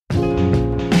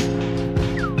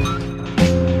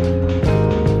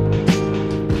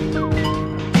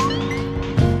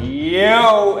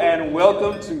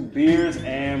Beers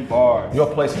and Bars.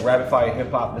 Your place for rapid fire hip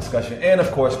hop discussion and,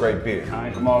 of course, great beer. All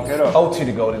right, come on, get up. OT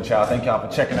the Golden Child. Thank y'all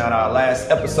for checking out our last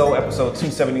episode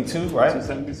 272, right?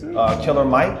 272. Killer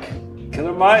Mike.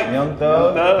 Killer Mike. Young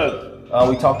Thug. Young Thug.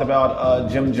 We talked about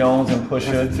Jim Jones and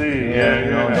Pusha. Pusha T,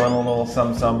 yeah. Doing a little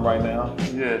something right now.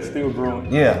 Yeah, it's still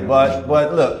brewing. Yeah, but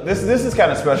look, this is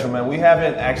kind of special, man. We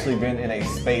haven't actually been in a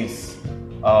space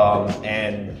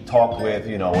and talked with,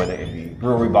 whether it be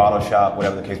brewery, bottle shop,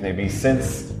 whatever the case may be,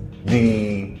 since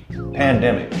the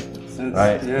pandemic,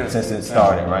 right? Yeah. Since it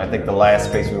started, right? I think the last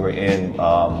space we were in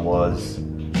was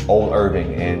Old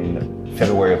Irving in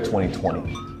February of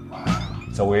 2020.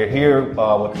 So we're here with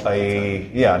I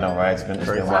know, right? It's been a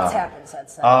while. Lots happened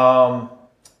since then.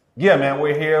 Yeah, man,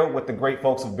 we're here with the great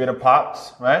folks of Bitter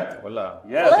Pops, right? Hola.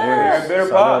 Yes, we're here at Bitter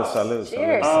Pops. Salud.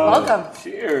 Cheers. Welcome.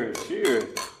 Cheers.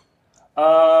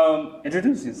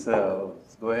 Introduce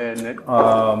yourselves. Go ahead, Nick.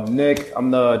 Nick,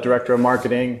 I'm the director of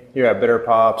marketing here at Bitter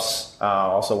Pops,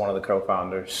 also one of the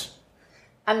co-founders.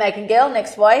 I'm Megan Gill,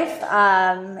 Nick's wife,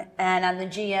 and I'm the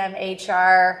GM,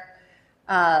 HR.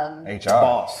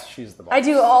 Boss. She's the boss. I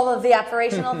do all of the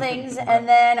operational things, and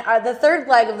then the third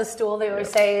leg of the stool, they always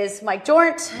say, is Mike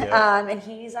Dornt, and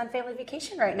he's on family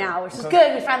vacation right now, which is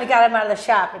good. We finally got him out of the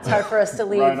shop. It's hard for us to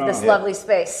leave this lovely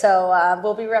space, so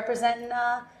we'll be representing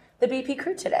the BP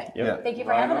crew today. Yep. Thank you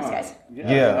for having us, guys.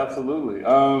 Yeah, absolutely.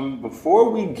 Before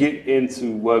we get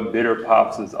into what Bitter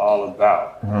Pops is all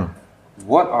about,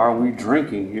 what are we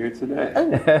drinking here today?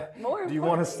 Do you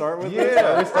want to start with Yeah.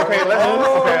 this? Okay,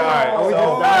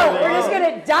 all right. We're just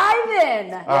going to dive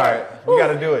in. All right, we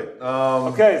got to do it.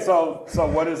 Okay, so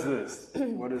what is this?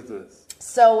 What is this?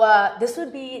 So this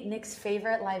would be Nick's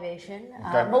favorite libation,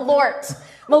 Malort.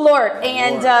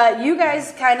 And you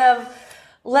guys kind of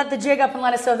let the jig up and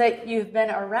let us know that you've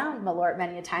been around Malort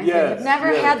many a time. Yes, you've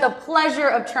never had the pleasure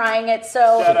of trying it, Shout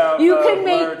so out, you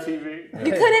TV.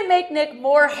 couldn't make Nick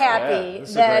more happy this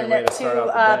is a great way than to start to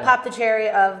out the day. pop the cherry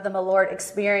of the Malort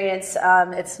experience.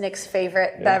 It's Nick's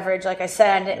favorite beverage, like I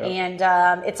said,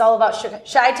 and it's all about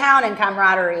Chi-Town and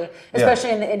camaraderie,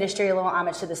 especially in the industry, a little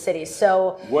homage to the city.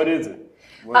 So What is it?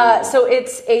 so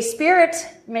it's a spirit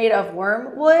made of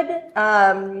wormwood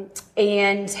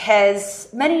and has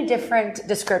many different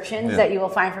descriptions that you will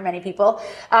find from many people.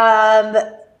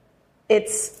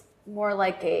 It's more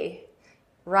like a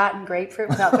rotten grapefruit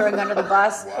without throwing under the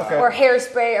bus, or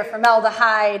hairspray, or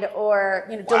formaldehyde, or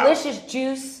delicious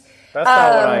juice. That's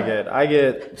not what I get. I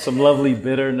get some lovely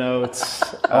bitter notes.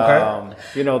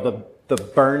 The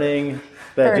burning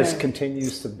that just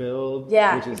continues to build.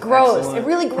 Yeah, which is grows. excellent. It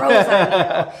really grows on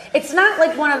you. It's not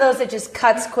like one of those that just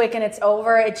cuts quick and it's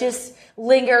over. It just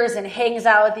lingers and hangs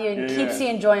out with you and keeps the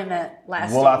enjoyment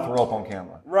lasting. Will I throw up on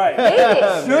camera? Right.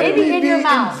 Maybe in your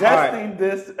mouth. Ingesting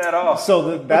this at all.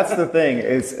 So that's the thing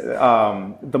is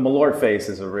the Malort face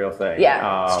is a real thing.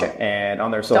 Yeah, it's true. And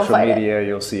on their Don't social fight media,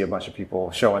 you'll see a bunch of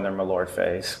people showing their Malort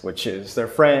face, which is their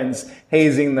friends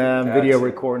hazing them, video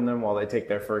recording them while they take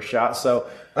their first shot. So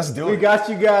Let's do we it. got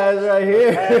you guys right here.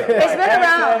 It's been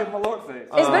around. Malort face.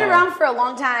 It's been around for a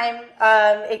long time.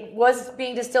 It was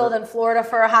being distilled in Florida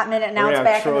for a hot minute. Now We it's have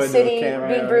back in Troy the in the city, camera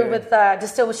being right brewed here. with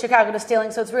distilled with Chicago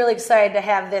Distilling. So it's really excited to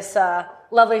have this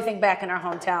lovely thing back in our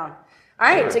hometown. All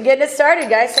right, so getting it started,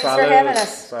 guys. Thanks for Salud. having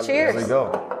us. Salud. Cheers. There we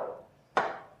go.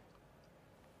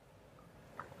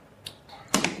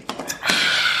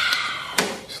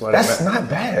 Just let That's it not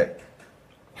bad.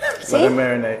 let it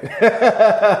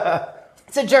marinate.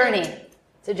 It's a journey.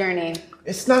 It's a journey.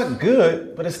 It's not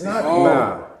good, but it's not.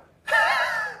 Nah.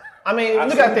 I mean,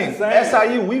 look at things.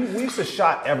 SIU, we used to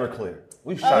shot Everclear.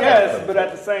 We've shot Yes, Everclear. but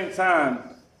at the same time,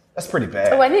 That's pretty Oh,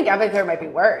 bad. I think Everclear might be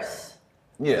worse.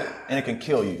 Yeah, and it can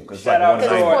kill you. Cause Shout out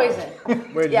Because Troy. it's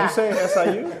poison. Wait, did Yeah. you say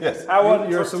SIU? Yes. I was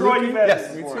You're a Troy, Saluki? you've had Yes.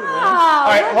 this before. Oh,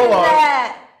 right, look hold at on.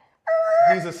 that.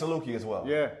 He's a Saluki as well.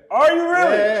 Yeah. Are you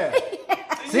really? Yeah.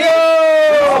 See?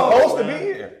 We're supposed to be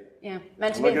here. Yeah,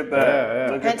 meant to Look be. at that.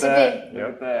 Yeah. Look Meant at to that. be. Look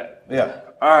at that. Yeah.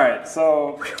 All right,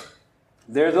 so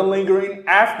there's a lingering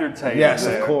aftertaste. Yes,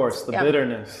 there. of course. The Yeah.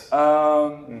 bitterness.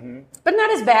 But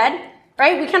not as bad,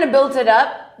 right? We kind of built it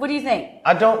up. What do you think?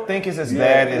 I don't think it's as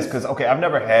bad as, because, okay, I've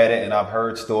never had it and I've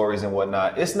heard stories and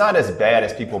whatnot. It's not as bad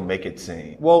as people make it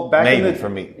seem. Well, back Maybe in the for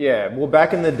me. Yeah. Well,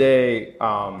 back in the day,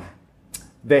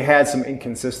 they had some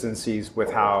inconsistencies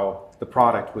with how the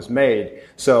product was made.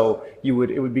 So it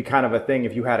would be kind of a thing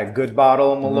if you had a good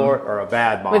bottle of Malort or a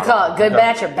bad bottle. We call it good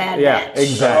batch or bad Yeah, batch.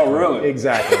 exactly. Oh, really?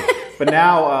 Exactly. But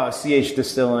now CH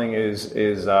Distilling is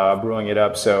brewing it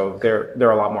up, so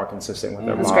they're a lot more consistent with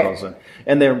their That's models, great.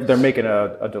 and they're making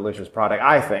a delicious product,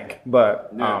 I think.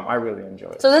 But I really enjoy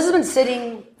it. So this has been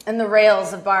sitting in the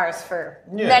rails of bars for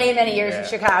many years in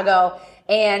Chicago.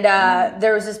 And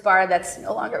there was this bar that's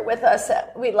no longer with us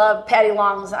that we love, Patty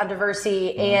Long's on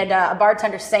Diversey, and a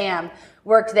bartender, Sam,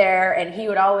 worked there, and he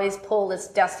would always pull this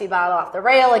dusty bottle off the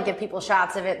rail and give people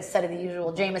shots of it instead of the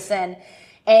usual Jameson.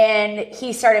 And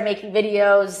he started making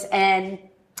videos, and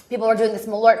people were doing this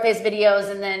Malort Face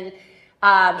videos, and then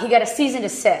he got a cease and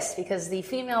desist because the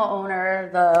female owner,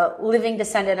 the living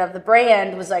descendant of the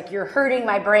brand, was like, "You're hurting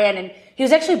my brand," and he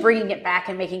was actually bringing it back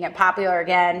and making it popular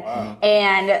again. Wow.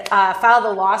 And filed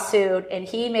a lawsuit, and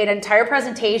he made an entire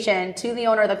presentation to the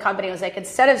owner of the company. It was like,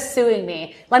 "Instead of suing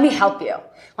me, let me help you.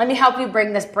 Let me help you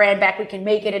bring this brand back. We can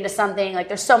make it into something. Like,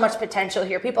 there's so much potential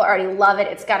here. People already love it.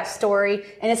 It's got a story,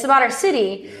 and it's about our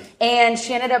city." And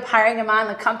she ended up hiring him on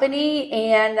the company,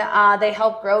 and they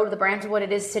helped grow the brand to what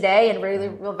it is today and really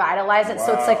revitalize it. Wow.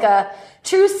 So it's like a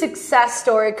true success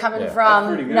story coming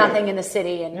from nothing in the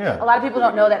city. And a lot of people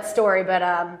don't know that story, but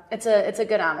it's a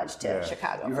good homage to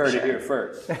Chicago. You heard it here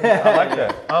first. I like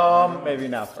that. Maybe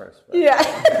not first. But.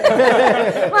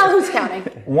 Yeah. Well, who's counting?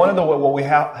 One of the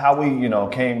how we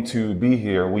came to be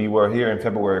here. We were here in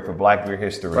February for Black Beer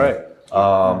History, right?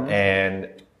 And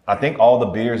I think all the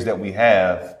beers that we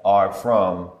have are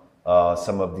from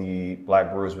some of the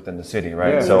black brewers within the city,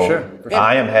 right? Yeah, so for sure.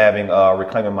 I am having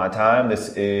Reclaiming My Time.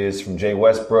 This is from Jay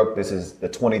Westbrook. This is the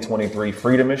 2023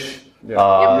 Freedomish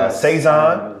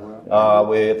Saison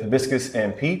with hibiscus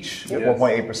and peach at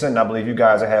 4.8%. And I believe you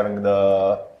guys are having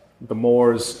the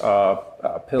Moore's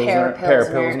Pilsner.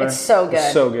 Pear Pilsner. It's so good.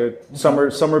 It's so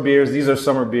good. Summer beers. These are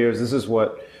summer beers. This is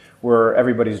what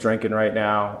everybody's drinking right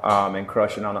now and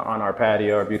crushing on our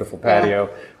patio, our beautiful patio.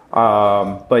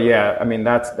 But yeah, I mean,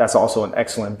 that's also an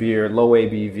excellent beer, low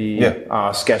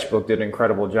ABV. Sketchbook did an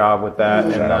incredible job with that.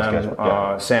 And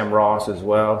then Sam Ross as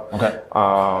well. Okay.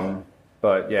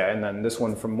 But yeah, and then this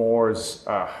one from Moore's,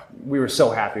 we were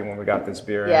so happy when we got this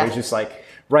beer. Yeah. It was just like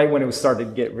right when it was starting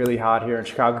to get really hot here in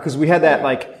Chicago, because we had that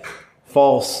like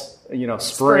false,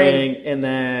 spring, and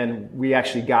then we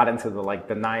actually got into the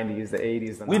 90s, the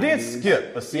 80s, the 90s. We did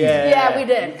skip a season. Yeah, we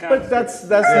did. But that's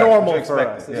normal for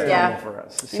us. It's normal for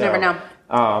us. You never know.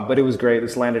 But it was great.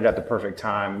 This landed at the perfect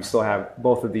time. We still have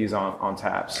both of these on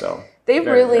tap. So they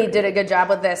really did a good job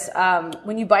with this.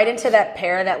 When you bite into that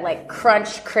pear, that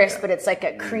crunch, crisp, but it's like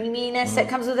a creaminess that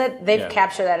comes with it. They've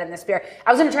captured that in this beer.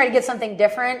 I was going to try to get something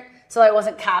different, so I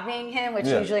wasn't copying him, which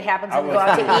usually happens when we go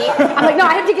out to eat. I'm like, no,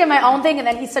 I have to get my own thing, and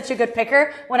then he's such a good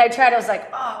picker. When I tried, I was like,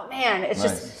 oh man, it's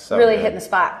just so really hitting the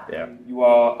spot. Yeah. You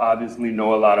all obviously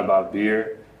know a lot about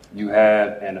beer. You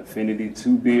have an affinity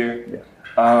to beer.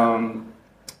 Yeah.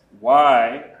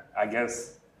 Why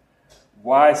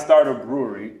start a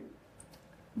brewery?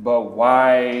 But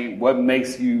what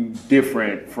makes you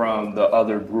different from the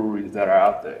other breweries that are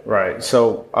out there? Right.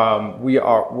 So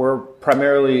we're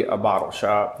primarily a bottle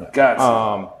shop.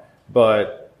 Gotcha.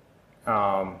 But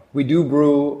we do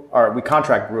we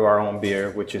contract brew our own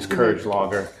beer, which is Courage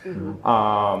Lager.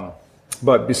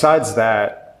 But besides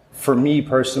that, for me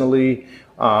personally,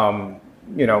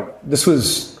 this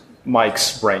was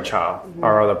Mike's brainchild,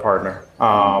 our other partner.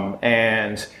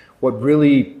 And what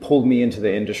really pulled me into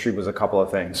the industry was a couple of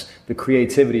things. The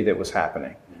creativity that was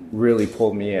happening really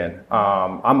pulled me in.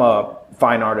 I'm a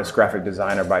fine artist, graphic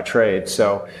designer by trade,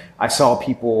 so I saw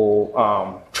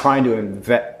people trying to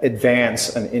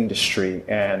advance an industry,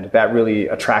 and that really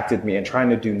attracted me, and trying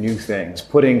to do new things,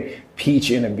 putting peach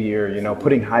in a beer,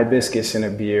 putting hibiscus in a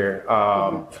beer,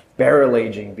 barrel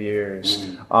aging beers,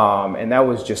 and that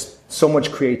was just so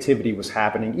much creativity was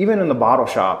happening, even in the bottle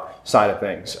shop side of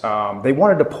things. They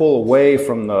wanted to pull away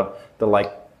from the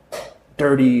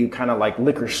dirty kind of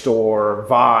liquor store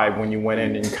vibe when you went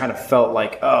in and you kind of felt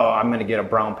like, oh, I'm going to get a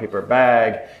brown paper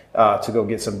bag to go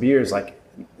get some beers.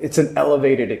 It's an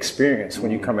elevated experience when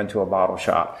you come into a bottle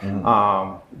shop.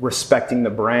 Respecting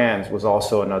the brands was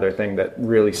also another thing that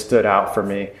really stood out for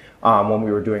me when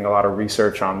we were doing a lot of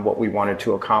research on what we wanted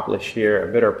to accomplish here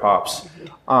at Bitter Pops.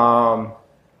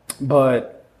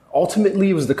 But ultimately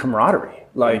it was the camaraderie.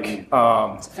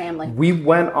 It's family. We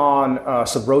went on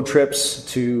some road trips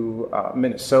to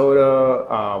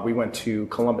Minnesota. We went to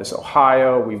Columbus,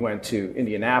 Ohio. We went to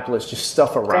Indianapolis, just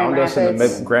stuff around us in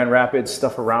the Grand Rapids,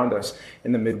 stuff around us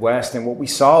in the Midwest. And what we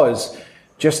saw is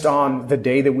just on the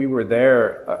day that we were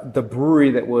there, the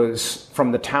brewery that was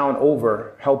from the town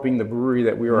over helping the brewery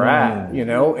that we were at,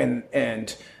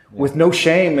 and with no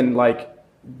shame and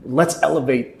let's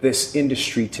elevate this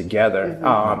industry together.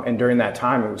 And during that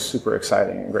time, it was super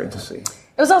exciting and great to see.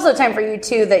 It was also a time for you,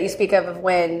 too, that you speak of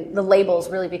when the labels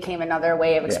really became another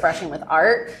way of expression with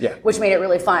art, which made it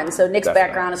really fun. So Nick's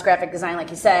background is graphic design,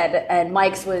 like you said, and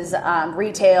Mike's was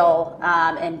retail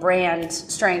and brand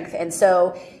strength. And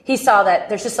so he saw that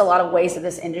there's just a lot of ways that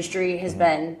this industry has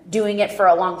been doing it for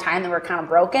a long time that were kind of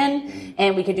broken,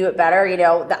 and we could do it better. You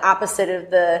know, the opposite of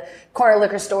the corner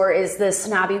liquor store is the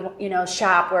snobby, you know,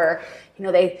 shop where, you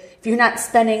know, if you're not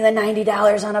spending the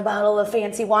 $90 on a bottle of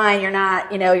fancy wine, you're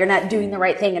not doing the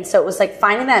right thing. And so it was like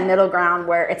finding that middle ground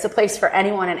where it's a place for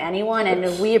anyone and anyone,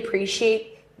 and we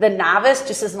appreciate the novice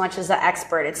just as much as the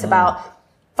expert. It's about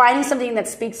finding something that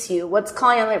speaks to you. What's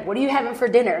calling on life? What are you having for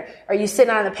dinner? Are you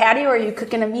sitting on the patio, or are you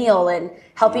cooking a meal, and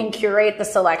helping curate the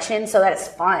selection so that it's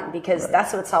fun? Because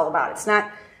that's what it's all about. It's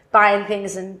not buying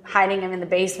things and hiding them in the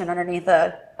basement underneath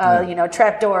a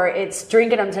trap door. It's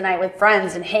drinking them tonight with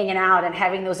friends and hanging out and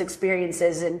having those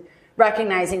experiences and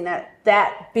recognizing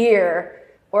that beer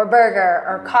or burger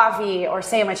or coffee or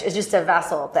sandwich is just a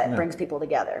vessel that brings people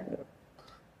together.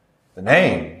 The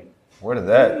name, where did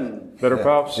that? Bitter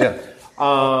Pops? Yeah.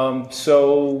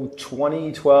 So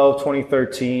 2012,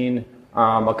 2013,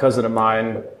 a cousin of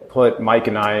mine put Mike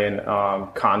and I in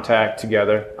contact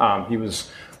together. He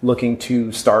was looking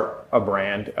to start a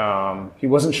brand. He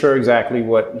wasn't sure exactly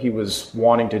what he was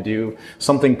wanting to do,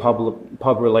 something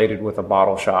pub related with a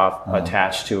bottle shop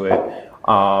attached to it.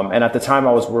 And at the time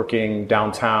I was working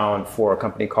downtown for a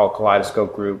company called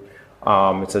Kaleidoscope Group.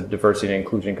 It's a diversity and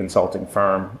inclusion consulting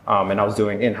firm. And I was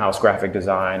doing in-house graphic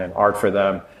design and art for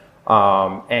them.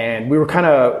 And we were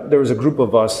there was a group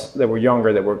of us that were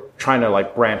younger that were trying to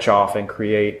like branch off and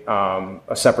create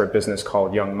a separate business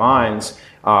called Young Minds,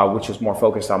 which was more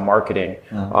focused on marketing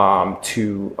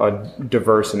to a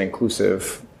diverse and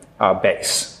inclusive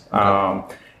base.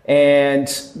 And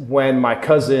when my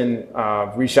cousin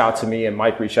reached out to me and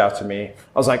Mike reached out to me,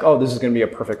 I was like, oh, this is going to be a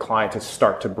perfect client to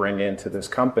start to bring into this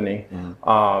company.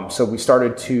 So we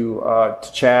started to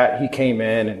chat. He came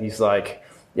in and he's like,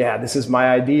 yeah, this is my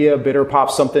idea. Bitter Pop,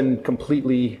 something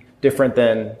completely different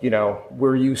than, you know,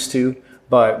 we're used to,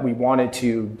 but we wanted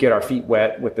to get our feet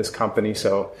wet with this company.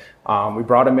 So we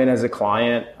brought him in as a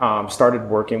client, started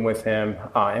working with him,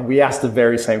 and we asked the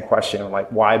very same question,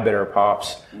 like, why Bitter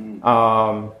Pops?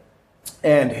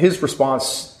 And his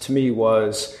response to me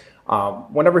was,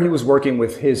 whenever he was working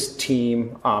with his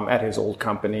team at his old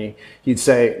company, he'd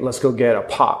say, let's go get a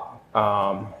pop.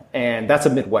 And that's a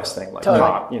Midwest thing, like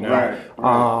pop, you know. Right.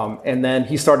 And then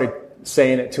he started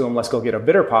saying it to him, let's go get a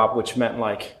bitter pop, which meant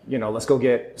like, you know, let's go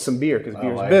get some beer because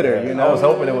beer's like bitter, you know. I was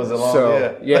hoping it was a long,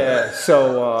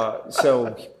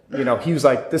 So you know, he was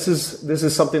like, this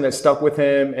is something that stuck with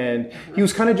him, and he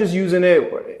was kind of just using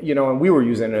it, you know, and we were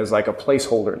using it as like a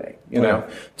placeholder name, you know,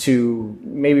 to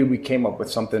maybe we came up with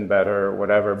something better or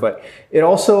whatever. But it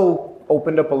also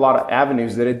opened up a lot of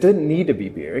avenues that it didn't need to be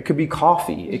beer. It could be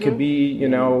coffee. It could be, you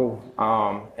know,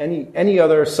 any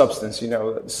other substance, you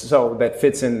know, so that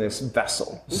fits in this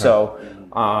vessel. So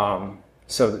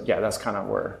yeah, that's kind of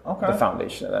where the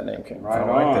foundation of that name came from.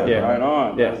 Right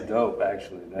on. That's dope,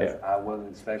 actually. I wasn't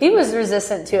expecting. He was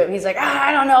resistant to it. He's like,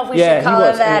 I don't know if we should call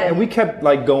it that. And we kept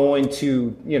like going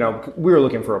to, you know, we were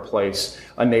looking for a place,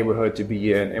 a neighborhood to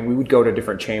be in, and we would go to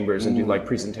different chambers and do like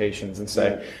presentations and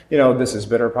say, you know, this is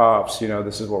Bitter Pops, you know,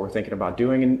 this is what we're thinking about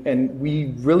doing. And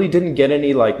we really didn't get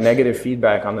any like negative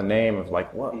feedback on the name of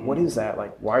like, what is that?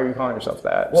 Like, why are you calling yourself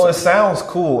that? Well, it sounds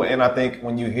cool, and I think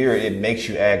when you hear it, it makes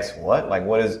you ask, what? Like,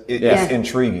 what is it? It's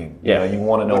intriguing. You know, you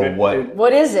want to know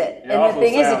what is it? And the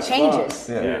thing is, it changes.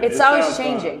 It's always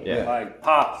changing. Like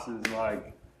Pops is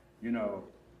like, you know,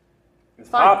 it's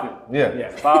popping.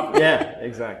 It's popping.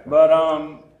 Exactly.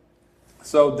 But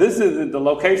so this is the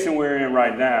location we're in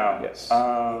right now. Yes.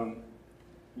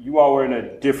 You all were in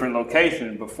a different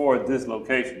location before this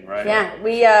location, right? Yeah,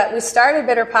 we started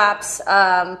Bitter Pops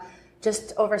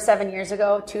just over 7 years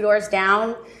ago, 2 doors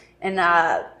down in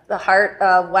the heart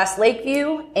of West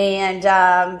Lakeview, and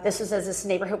this was as this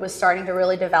neighborhood was starting to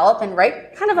really develop and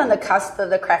right kind of on the cusp of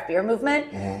the craft beer movement.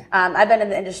 I've been in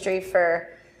the industry for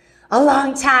a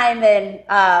long time,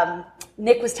 and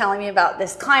Nick was telling me about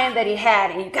this client that he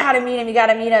had, and you gotta meet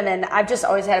him, and I've just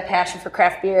always had a passion for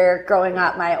craft beer. Growing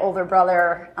up, my older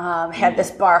brother had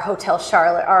this bar, Hotel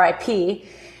Charlotte, RIP,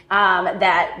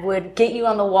 that would get you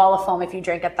on the wall of foam if you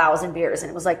drank 1,000 beers, and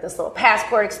it was like this little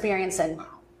passport experience. And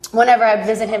whenever I'd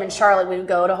visit him in Charlotte, we would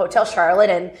go to Hotel Charlotte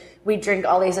and we'd drink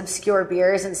all these obscure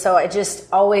beers. And so I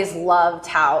just always loved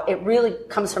how it really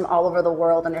comes from all over the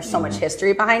world, and there's so much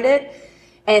history behind it.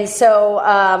 And so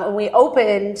when we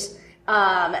opened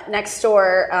next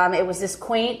door, it was this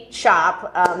quaint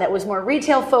shop that was more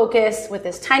retail focused with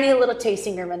this tiny little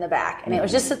tasting room in the back. And it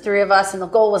was just the three of us, and the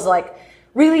goal was like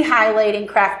really highlighting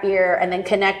craft beer and then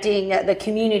connecting the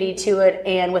community to it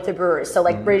and with the brewers. So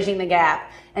like bridging the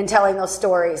gap and telling those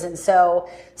stories. And so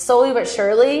slowly but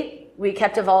surely, we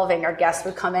kept evolving. Our guests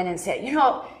would come in and say,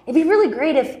 it'd be really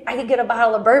great if I could get a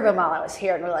bottle of bourbon while I was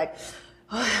here. And we're like,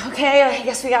 oh, okay, I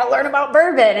guess we got to learn about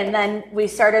bourbon. And then we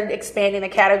started expanding the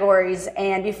categories.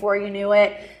 And before you knew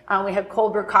it, we had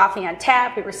cold brew coffee on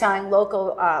tap. We were selling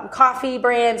local coffee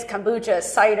brands, kombucha,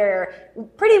 cider,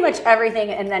 pretty much everything.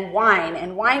 And then wine.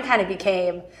 And wine kind of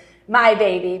became my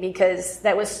baby because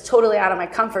that was totally out of my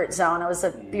comfort zone. I was a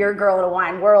beer girl in a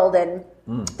wine world. And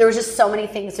there was just so many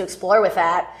things to explore with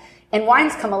that. And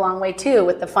wine's come a long way too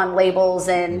with the fun labels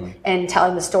and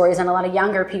telling the stories, and a lot of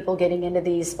younger people getting into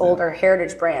these older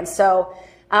heritage brands. So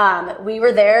we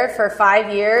were there for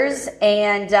 5 years,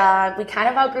 and we kind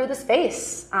of outgrew the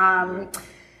space. And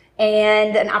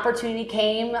an opportunity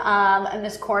came in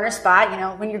this corner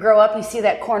spot. When you grow up, you see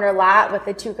that corner lot with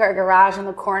the 2-car garage in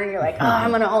the corner. You're like, oh,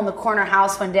 I'm going to own the corner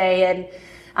house one day.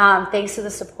 And thanks to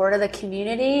the support of the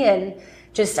community and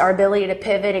just our ability to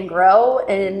pivot and grow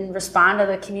and respond to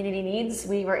the community needs,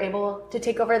 we were able to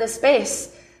take over the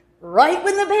space right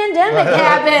when the pandemic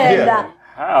happened. Yeah.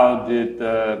 How did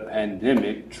the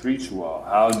pandemic treat you all?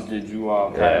 How did you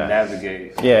all kind of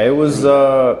navigate? Yeah, it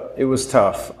was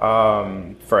tough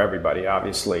for everybody,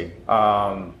 obviously.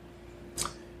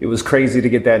 It was crazy to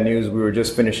get that news. We were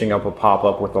just finishing up a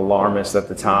pop-up with Alarmist at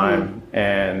the time,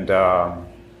 and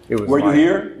it was. Were you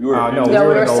here? You were no, we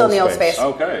were still in the old space.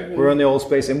 Okay. We were in the old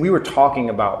space, and we were talking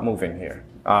about moving here,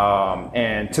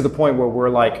 and to the point where we're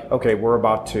like, okay, we're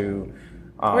about to.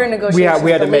 We're in negotiations. We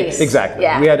had to make lease. exactly.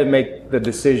 Yeah. We had to make the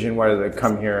decision whether to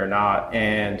come here or not,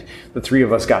 and the three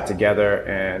of us got together,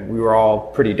 and we were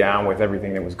all pretty down with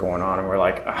everything that was going on, and we're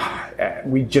like,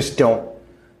 we just don't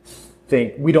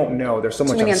know. There's so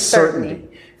much uncertainty,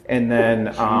 and then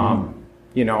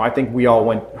I think we all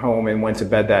went home and went to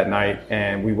bed that night,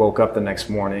 and we woke up the next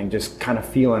morning just kind of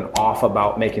feeling off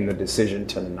about making the decision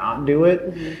to not do it,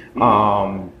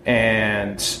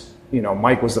 and.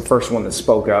 Mike was the first one that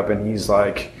spoke up, and he's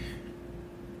like,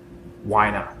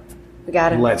 why not? We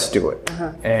got it. Let's do it.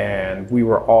 And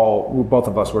both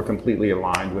of us were completely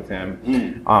aligned with him.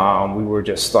 We were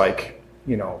just like,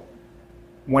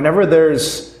 whenever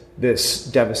there's this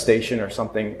devastation or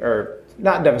something, or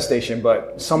not devastation,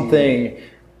 but something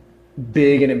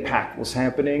big and impactful is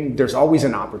happening, there's always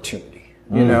an opportunity,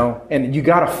 and you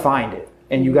got to find it,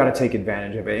 and you got to take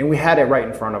advantage of it. And we had it right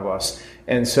in front of us.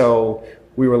 And so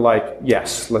we were like,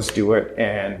 yes, let's do it.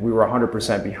 And we were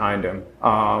 100% behind him.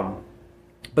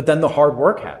 But then the hard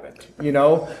work happened,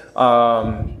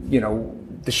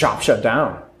 the shop shut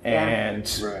down, and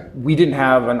we didn't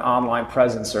have an online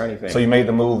presence or anything. So you made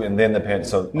the move and then the pen.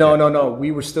 So No,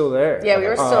 we were still there. Yeah, we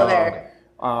were still there.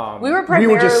 We were primarily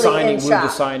we were just signing.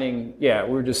 in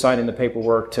We were just signing the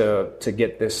paperwork to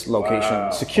get this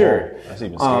location secured. Oh, that's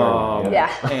even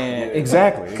scarier. And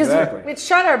exactly. Because we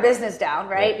shut our business down,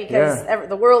 right? Because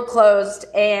the world closed,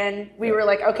 and we were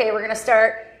like, okay, we're going to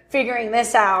start figuring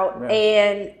this out. Yeah.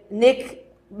 And Nick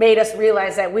made us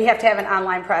realize that we have to have an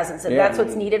online presence, and that's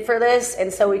what's needed for this.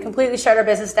 And so we completely shut our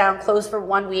business down, closed for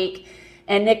 1 week.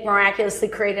 And Nick miraculously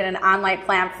created an online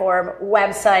platform,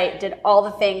 website, did all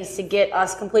the things to get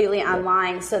us completely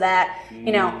online so that,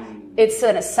 it's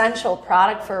an essential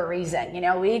product for a reason.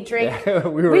 We drink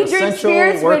we drink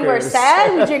spirits when we're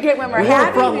sad, we drink it when we're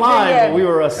happy. We were frontline, but we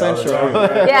were essential.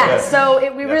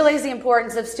 We realized the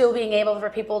importance of still being able for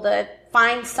people to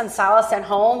find some solace at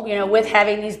home, with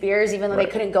having these beers, even though they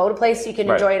couldn't go to place, you can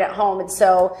enjoy it at home. And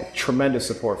so tremendous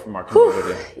support from our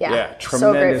community.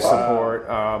 Tremendous support.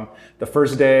 The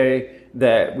first day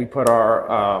that we put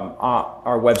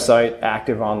our website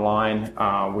active online,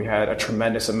 we had a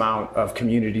tremendous amount of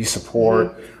community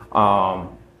support.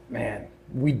 Man,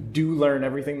 we do learn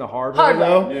everything the hard way,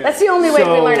 though. Yeah. That's the only way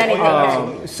we learn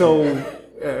anything.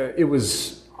 It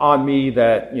was on me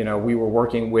that we were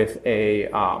working with a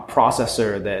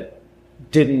processor that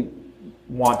didn't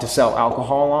want to sell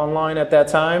alcohol online at that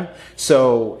time.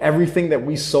 So everything that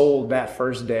we sold that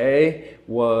first day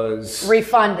was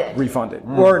refunded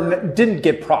or didn't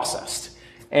get processed.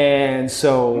 And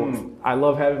so I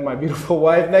love having my beautiful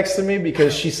wife next to me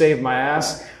because she saved my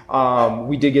ass.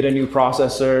 We did get a new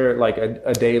processor like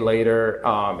a day later,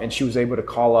 and she was able to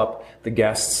call up the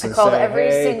guests and called say,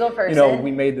 every single person.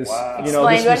 We made this, this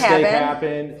Explain what mistake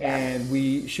happened.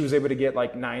 And she was able to get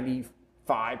like 95%.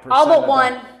 All but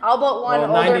one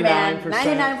older man,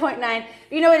 99.9.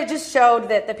 It just showed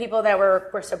that the people that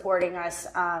were supporting us,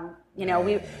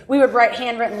 we would write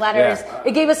handwritten letters. Yeah.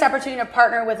 It gave us the opportunity to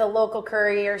partner with a local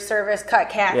courier service, Cut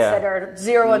Cats, that are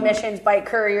zero emissions bike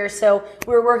couriers. So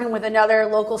we were working with another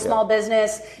local small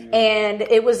business, and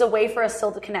it was a way for us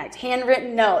still to connect.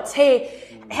 Handwritten notes. Hey,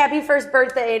 happy first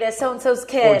birthday to so-and-so's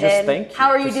kid, and how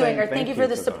are you doing, or thank you for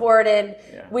the support, and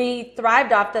we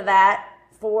thrived off of that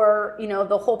for,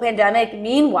 the whole pandemic.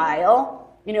 Meanwhile,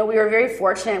 we were very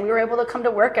fortunate. We were able to come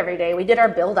to work every day. We did our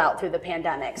build out through the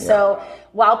pandemic. Yeah. So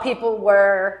while people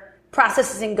were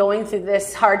processing going through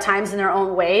this hard times in their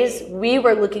own ways, we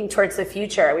were looking towards the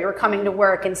future. We were coming to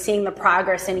work and seeing the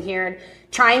progress in here and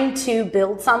trying to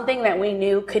build something that we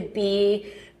knew could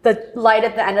be the light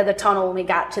at the end of the tunnel when we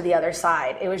got to the other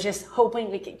side. It was just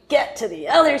hoping we could get to the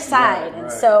other side.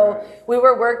 We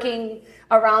were working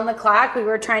around the clock. We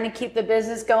were trying to keep the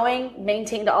business going,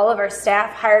 maintained all of our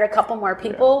staff, hired a couple more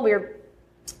people. Yeah. We were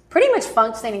pretty much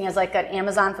functioning as like an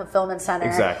Amazon fulfillment center.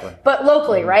 Exactly. But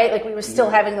locally, right? Like we were still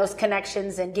having those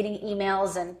connections and getting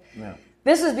emails. And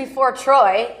this was before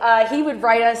Troy. He would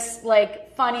write us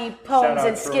like funny poems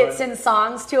and skits and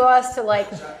songs to us to like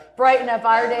brighten up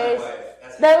our days.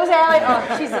 That was Allie.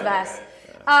 Oh, she's the best.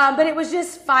 But it was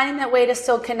just finding that way to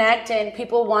still connect, and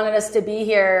people wanted us to be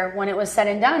here when it was said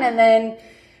and done. And then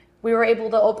we were able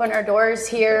to open our doors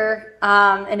here,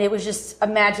 and it was just a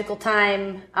magical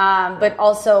time, but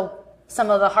also some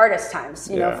of the hardest times,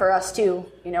 for us too,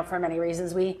 for many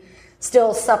reasons. We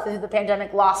still suffered through the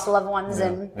pandemic, lost loved ones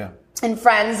and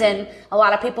friends, and a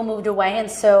lot of people moved away.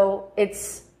 And so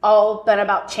it's all been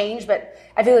about change, but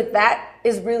I feel like that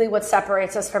is really what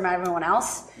separates us from everyone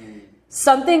else.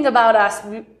 Something about us,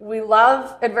 we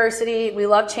love adversity, we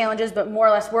love challenges, but more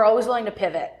or less we're always willing to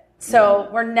pivot. So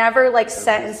we're never like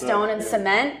set in stone and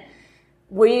cement.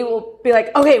 We will be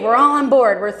like, okay, we're all on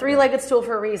board. We're a three-legged stool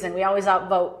for a reason. We always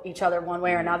outvote each other one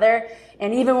way or another.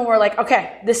 And even when we're like,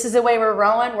 okay, this is the way we're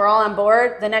rolling, we're all on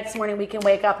board, the next morning we can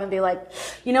wake up and be like,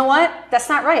 you know what? That's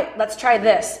not right. Let's try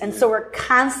this. And so we're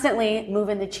constantly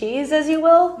moving the cheese, as you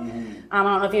will. I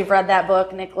don't know if you've read that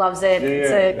book. Nick loves it.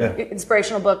 It's an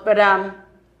inspirational book. But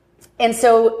and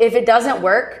so if it doesn't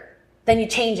work, then you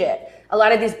change it. A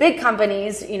lot of these big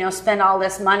companies, spend all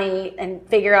this money and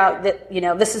figure out that,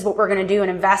 this is what we're going to do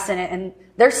and invest in it. And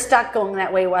they're stuck going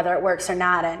that way, whether it works or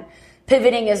not. And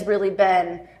pivoting has really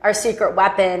been our secret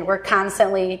weapon. We're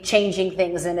constantly changing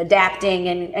things and adapting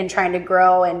and trying to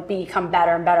grow and become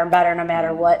better and better and better no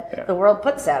matter what the world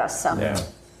puts at us. So.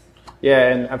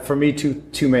 Yeah, and for me,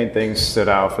 two main things stood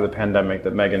out for the pandemic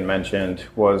that Megan mentioned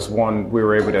was, one, we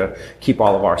were able to keep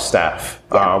all of our staff.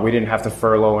 We didn't have to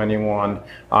furlough anyone.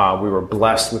 We were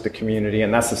blessed with the community,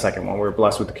 and that's the second one. We were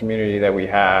blessed with the community that we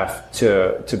have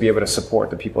to be able to support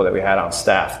the people that we had on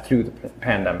staff through the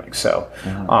pandemic. So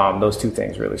those two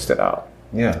things really stood out.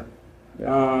 Yeah.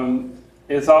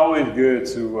 It's always good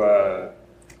to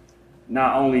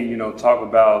not only, talk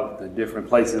about the different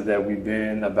places that we've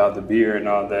been, about the beer and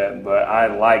all that, but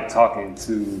I like talking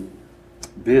to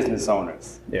business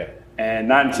owners. Yeah. And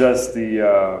not just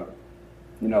the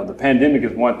pandemic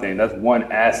is one thing. That's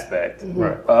one aspect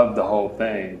of the whole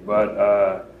thing.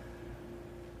 But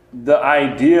the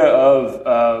idea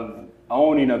of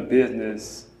owning a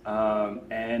business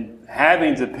and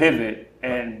having to pivot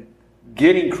and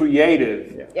getting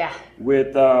creative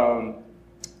with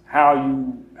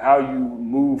how you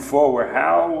move forward,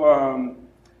 how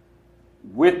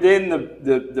within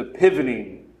the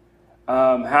pivoting,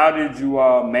 how did you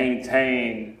all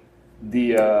maintain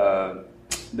the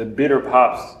Bitter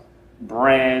Pops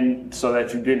brand so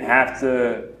that you didn't have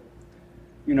to,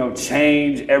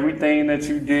 change everything that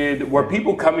you did? Were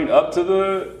people coming up to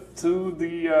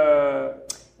the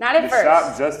not at first.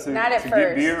 Shop just to Not at first.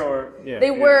 Get beer, or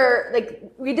they were like,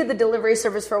 we did the delivery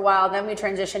service for a while, then we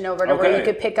transitioned over to where you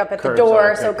could pick up at the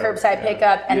door, so curbside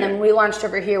pickup, and then we launched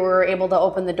over here. We were able to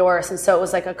open the doors, and so it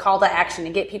was like a call to action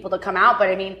to get people to come out. But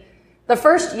I mean, the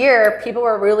first year, people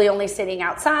were really only sitting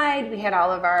outside. We had all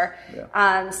of our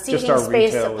seating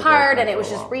space apart, and it was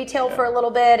just retail for a little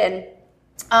bit, and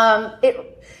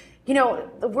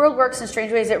the world works in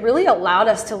strange ways. It really allowed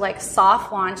us to like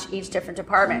soft launch each different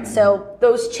department. So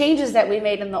those changes that we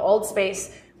made in the old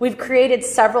space, we've created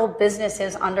several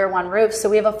businesses under one roof. So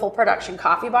we have a full production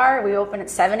coffee bar. We open at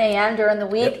 7 a.m. during the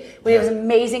week. We have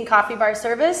amazing coffee bar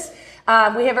service.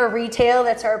 We have a retail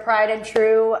that's our pride and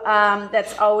true,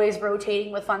 that's always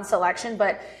rotating with fun selection.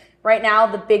 But right now,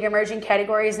 the big emerging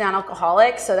category is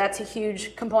non-alcoholic, so that's a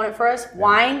huge component for us.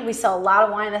 Wine, we sell a lot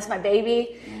of wine. That's my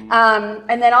baby.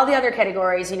 And then all the other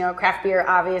categories, craft beer,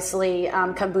 obviously,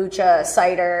 kombucha,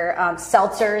 cider,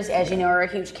 seltzers, as you know, are a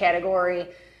huge category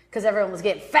because everyone was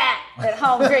getting fat at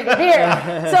home drinking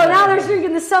beer. So now they're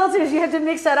drinking the seltzers. You have to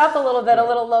mix that up a little bit, a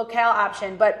little locale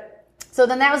option. But so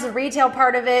then that was the retail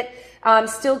part of it,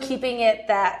 still keeping it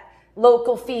that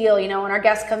local feel, you know, when our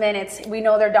guests come in, we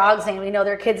know their dog's name, we know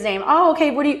their kid's name. Oh,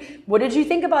 okay, what did you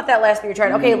think about that last beer you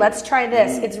tried? Okay, let's try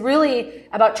this. It's really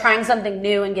about trying something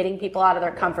new and getting people out of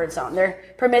their comfort zone. They're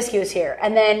promiscuous here.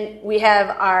 And then we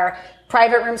have our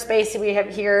private room space that we have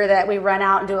here that we run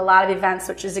out and do a lot of events,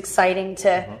 which is exciting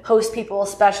to host people,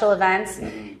 special events.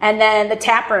 And then the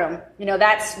tap room, you know,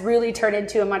 that's really turned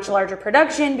into a much larger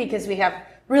production because we have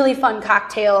really fun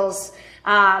cocktails.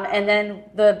 And then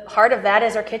the heart of that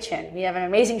is our kitchen. We have an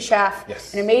amazing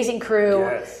chef, an amazing crew,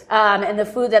 and the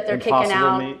food that they're kicking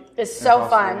out is so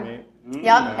fun. Yep.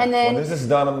 And then when this is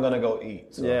done, I'm gonna go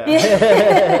eat. So.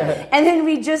 Yeah. And then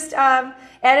we just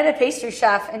added a pastry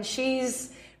chef, and she's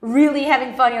really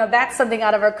having fun. You know, that's something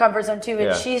out of our comfort zone too.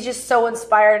 And she's just so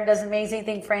inspired and does amazing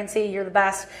things. Francie, you're the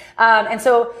best. And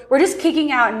so we're just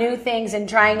kicking out new things and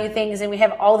trying new things. And we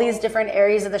have all these different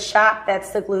areas of the shop. That's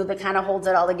the glue that kind of holds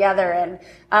it all together.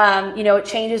 And, you know, it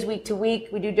changes week to week.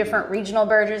 We do different regional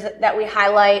burgers that we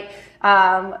highlight.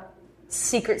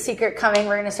 Secret coming.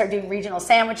 We're going to start doing regional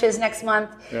sandwiches next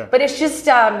month. Yeah. But it's just,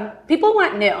 people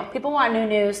want new. People want new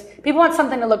news. People want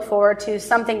something to look forward to,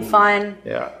 something fun.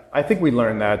 Yeah. I think we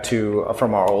learned that too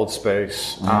from our old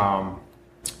space.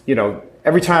 You know,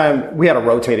 every time we had a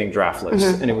rotating draft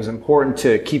list, and it was important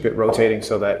to keep it rotating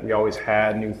so that we always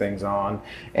had new things on.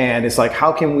 And it's like,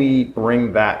 how can we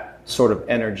bring that sort of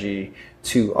energy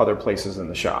to other places in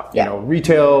the shop? You know,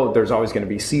 retail, there's always going to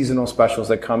be seasonal specials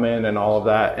that come in and all of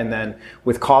that. And then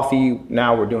with coffee,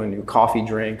 now we're doing new coffee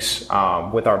drinks.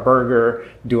 With our burger,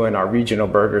 doing our regional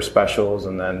burger specials.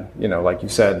 And then, you know, like you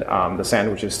said, the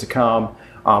sandwiches to come.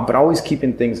 But always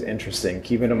keeping things interesting,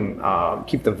 keeping them,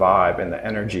 keep the vibe and the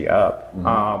energy up,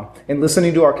 and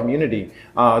listening to our community.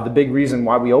 The big reason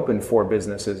why we opened 4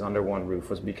 businesses under one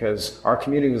roof was because our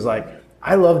community was like,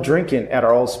 I love drinking at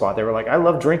our old spot. They were like, I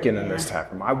love drinking in this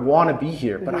tap room. I want to be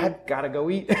here, but I've got to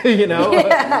go eat, you know?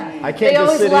 I can't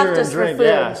just sit here and drink.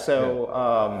 Yeah.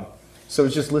 So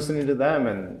it's just listening to them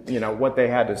and, you know, what they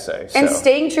had to say. And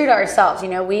staying true to ourselves. You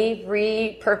know, we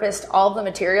repurposed all the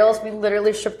materials. We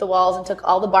literally stripped the walls and took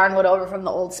all the barnwood over from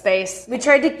the old space. We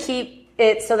tried to keep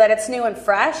it so that it's new and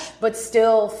fresh, but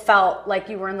still felt like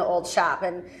you were in the old shop.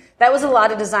 And that was a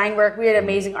lot of design work. We had an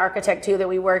amazing architect too that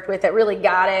we worked with that really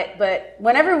got it. But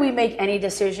whenever we make any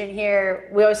decision here,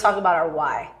 we always talk about our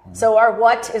why. So our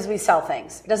what is we sell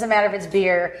things. It doesn't matter if it's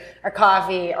beer or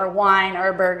coffee or wine or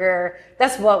a burger.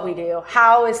 That's what we do.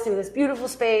 How is through this beautiful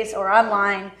space or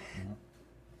online.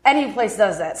 Any place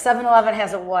does that. 7-Eleven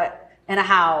has a what and a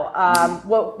how.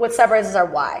 What separates is our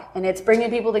why. And it's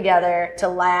bringing people together to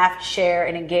laugh, share,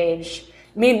 and engage.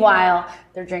 Meanwhile,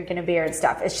 they're drinking a beer and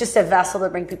stuff. It's just a vessel to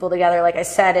bring people together, like I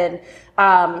said.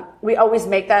 And we always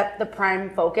make that the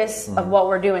prime focus of what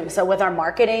we're doing. So with our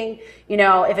marketing, you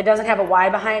know, if it doesn't have a why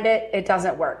behind it, it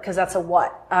doesn't work because that's a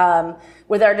what.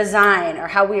 With our design or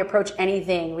how we approach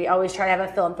anything, we always try to have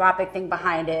a philanthropic thing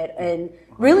behind it and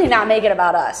really not make it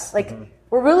about us. Like,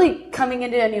 we're really coming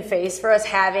into a new phase for us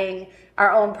having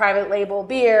our own private label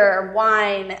beer or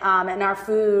wine and our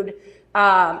food.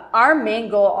 Our main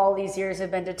goal all these years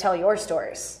have been to tell your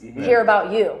stories, hear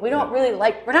about you. We don't really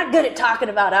we're not good at talking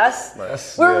about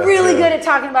us. We're really good at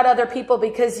talking about other people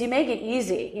because you make it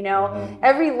easy, you know.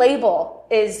 Every label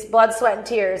is blood, sweat, and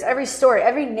tears. Every story,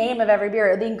 every name of every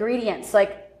beer, the ingredients,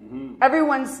 like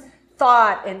everyone's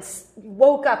thought and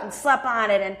woke up and slept on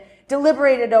it and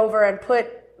deliberated over and put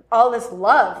all this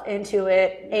love into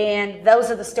it. And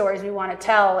those are the stories we want to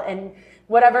tell. And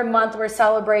whatever month we're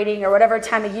celebrating or whatever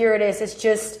time of year it is, it's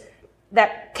just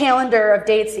that calendar of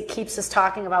dates that keeps us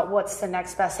talking about what's the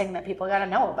next best thing that people got to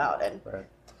know about it.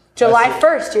 July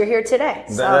 1st, you're here today.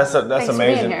 So that's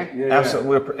amazing.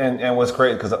 Absolutely. And what's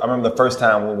great, because I remember the first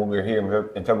time when we were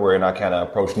here in February and I kind of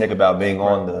approached Nick about being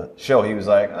on the show, he was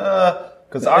like,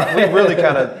 because we really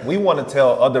we want to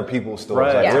tell other people's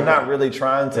stories. Like, we're not really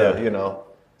trying to, you know,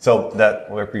 so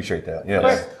that we appreciate that.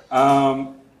 Yeah.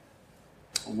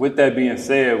 With that being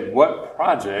said, what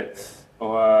projects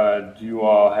do you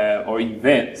all have, or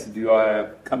events do you all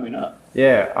have coming up?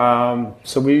 Yeah,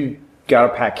 so we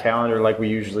got a packed calendar like we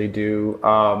usually do.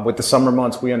 With the summer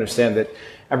months, we understand that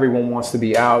everyone wants to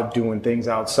be out doing things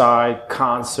outside,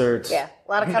 concerts, a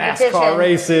lot of competition, NASCAR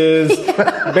races,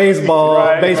 baseball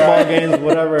games,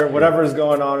 whatever is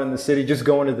going on in the city, just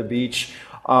going to the beach.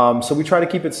 So we try to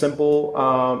keep it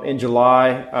simple. In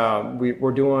July,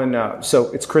 we're doing,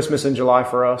 so it's Christmas in July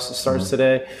for us. It starts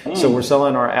today. So we're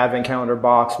selling our Advent Calendar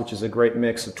box, which is a great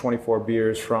mix of 24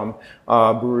 beers from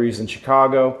breweries in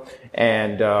Chicago.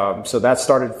 And so that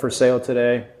started for sale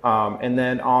today. And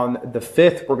then on the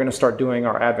 5th, we're going to start doing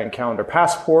our Advent Calendar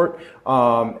Passport.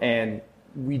 And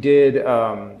we did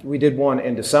one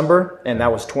in December, and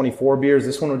that was 24 beers.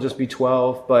 This one will just be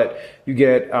 12, but you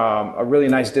get a really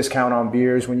nice discount on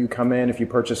beers when you come in if you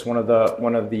purchase one of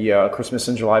the Christmas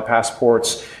in July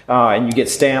passports, and you get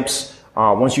stamps.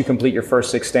 Once you complete your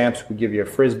first 6 stamps, we give you a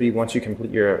Frisbee. Once you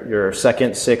complete your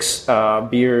second 6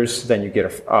 beers, then you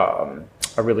get a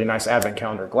really nice advent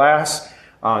calendar glass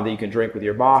that you can drink with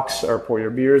your box or pour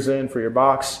your beers in for your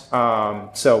box.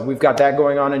 So we've got that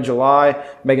going on in July.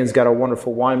 Megan's got a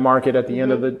wonderful wine market at the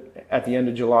end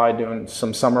of July, doing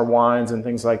some summer wines and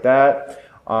things like that.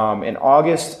 In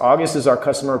August is our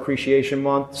customer appreciation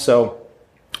month. So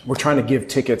we're trying to give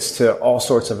tickets to all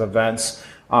sorts of events.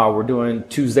 We're doing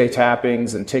Tuesday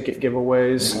tappings and ticket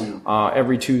giveaways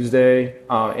every Tuesday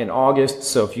in August.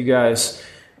 So if you guys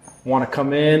want to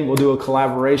come in, we'll do a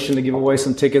collaboration to give away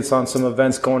some tickets on some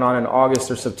events going on in August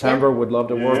or September. Would love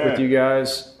to work with you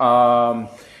guys. And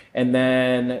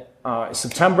then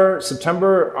September,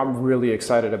 I'm really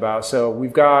excited about. So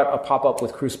we've got a pop-up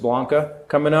with Cruz Blanca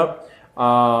coming up.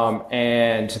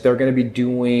 And they're going to be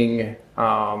doing,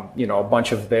 a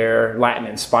bunch of their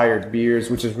Latin-inspired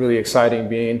beers, which is really exciting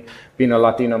being a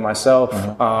Latino myself.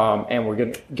 And we're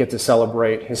going to get to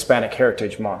celebrate Hispanic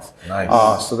Heritage Month.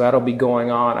 Nice. So that'll be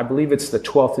going on. I believe it's the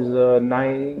 12th through the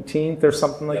 19th or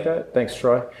something like that. Thanks,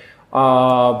 Troy.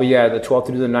 But yeah, the 12th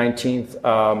through the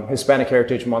 19th, Hispanic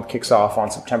Heritage Month kicks off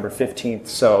on September 15th.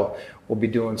 So we'll be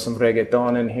doing some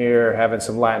reggaeton in here, having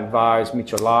some Latin vibes,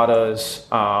 micheladas,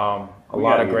 a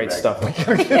lot of great stuff. Come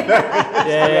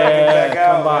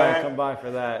by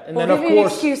for that. And we'll then give you an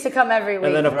excuse to come every week.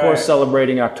 And then of course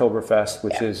celebrating Oktoberfest,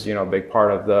 which is a big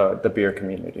part of the beer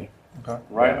community. Okay.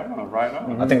 Right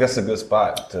on. I think that's a good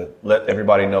spot to let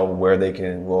everybody know where they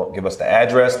can. We'll give us the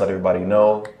address, let everybody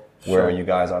know where you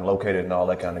guys are located and all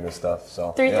that kind of good stuff.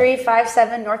 So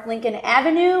 3357 North Lincoln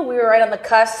Avenue. We were right on the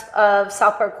cusp of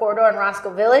South Park Corridor and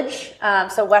Roscoe Village,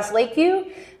 so West Lakeview.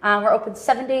 We're open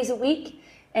 7 days a week,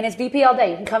 and it's BP all day.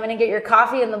 You can come in and get your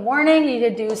coffee in the morning. You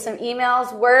could do some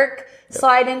emails, work,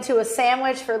 slide into a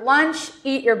sandwich for lunch,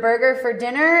 eat your burger for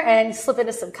dinner, and slip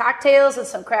into some cocktails and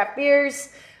some craft beers.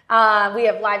 We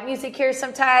have live music here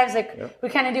sometimes. We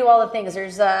kind of do all the things.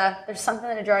 There's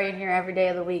something to draw you in here every day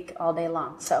of the week, all day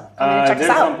long. So come in and check us out.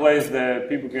 There's some place that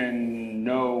people can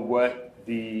know what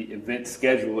the event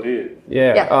schedule is.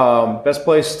 Best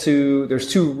place there's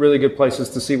 2 really good places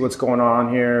to see what's going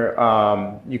on here.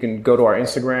 You can go to our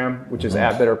Instagram, which is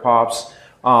 @BitterPops,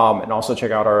 and also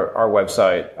check out our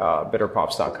website,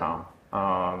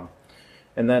 bitterpops.com.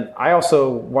 And then I also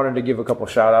wanted to give a couple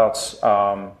shout outs.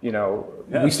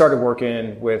 We started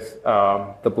working with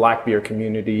the black beer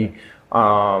community.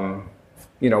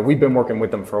 We've been working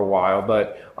with them for a while,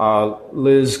 but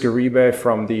Liz Garibe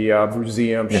from the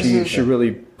Bruseum, she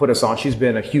really put us on. She's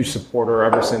been a huge supporter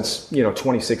ever since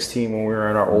 2016 when we were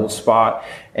in our old spot.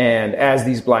 And as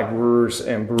these black brewers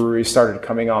and breweries started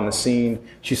coming on the scene,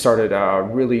 she started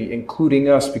really including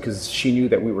us because she knew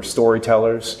that we were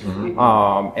storytellers.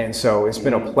 And so it's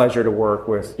been a pleasure to work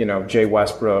with Jay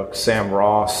Westbrook, Sam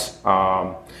Ross,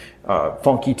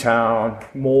 Funky Town,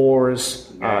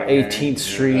 Moores, 18th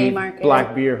Street, Haymarket.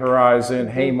 Black Beer Horizon,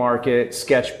 Haymarket,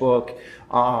 Sketchbook.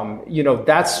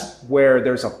 That's where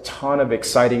there's a ton of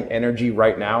exciting energy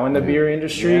right now in the beer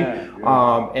industry.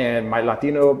 And my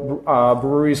Latino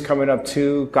breweries coming up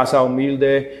too, Casa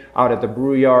Humilde out at the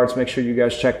Brew Yards. Make sure you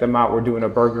guys check them out. We're doing a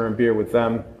burger and beer with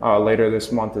them later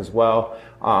this month as well.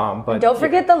 But don't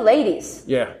forget the ladies.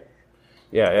 Yeah,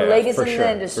 ladies for in sure,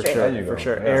 the industry. For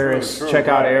sure. Eris, check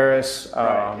out Eris.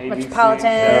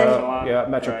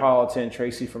 Metropolitan. Metropolitan.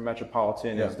 Tracy from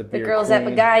Metropolitan is the beer The girls queen. at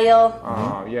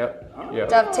Beguile. Yep.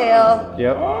 Dovetail.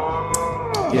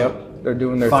 Yep. They're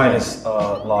doing their finest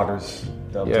lagers.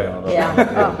 So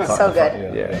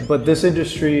good. But this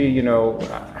industry, you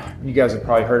guys have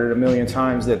probably heard it a million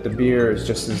times that the beer is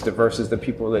just as diverse as the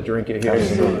people that drink it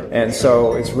here. And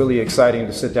so it's really exciting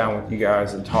to sit down with you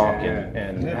guys and talk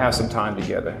and have some time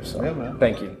together. So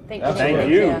thank you. Thank you. Thank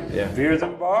you. Beers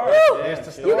and bars.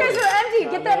 You guys are empty.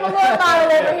 Get that Malort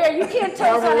bottle over here. You can't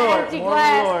toast on an empty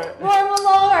glass. More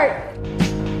Malort.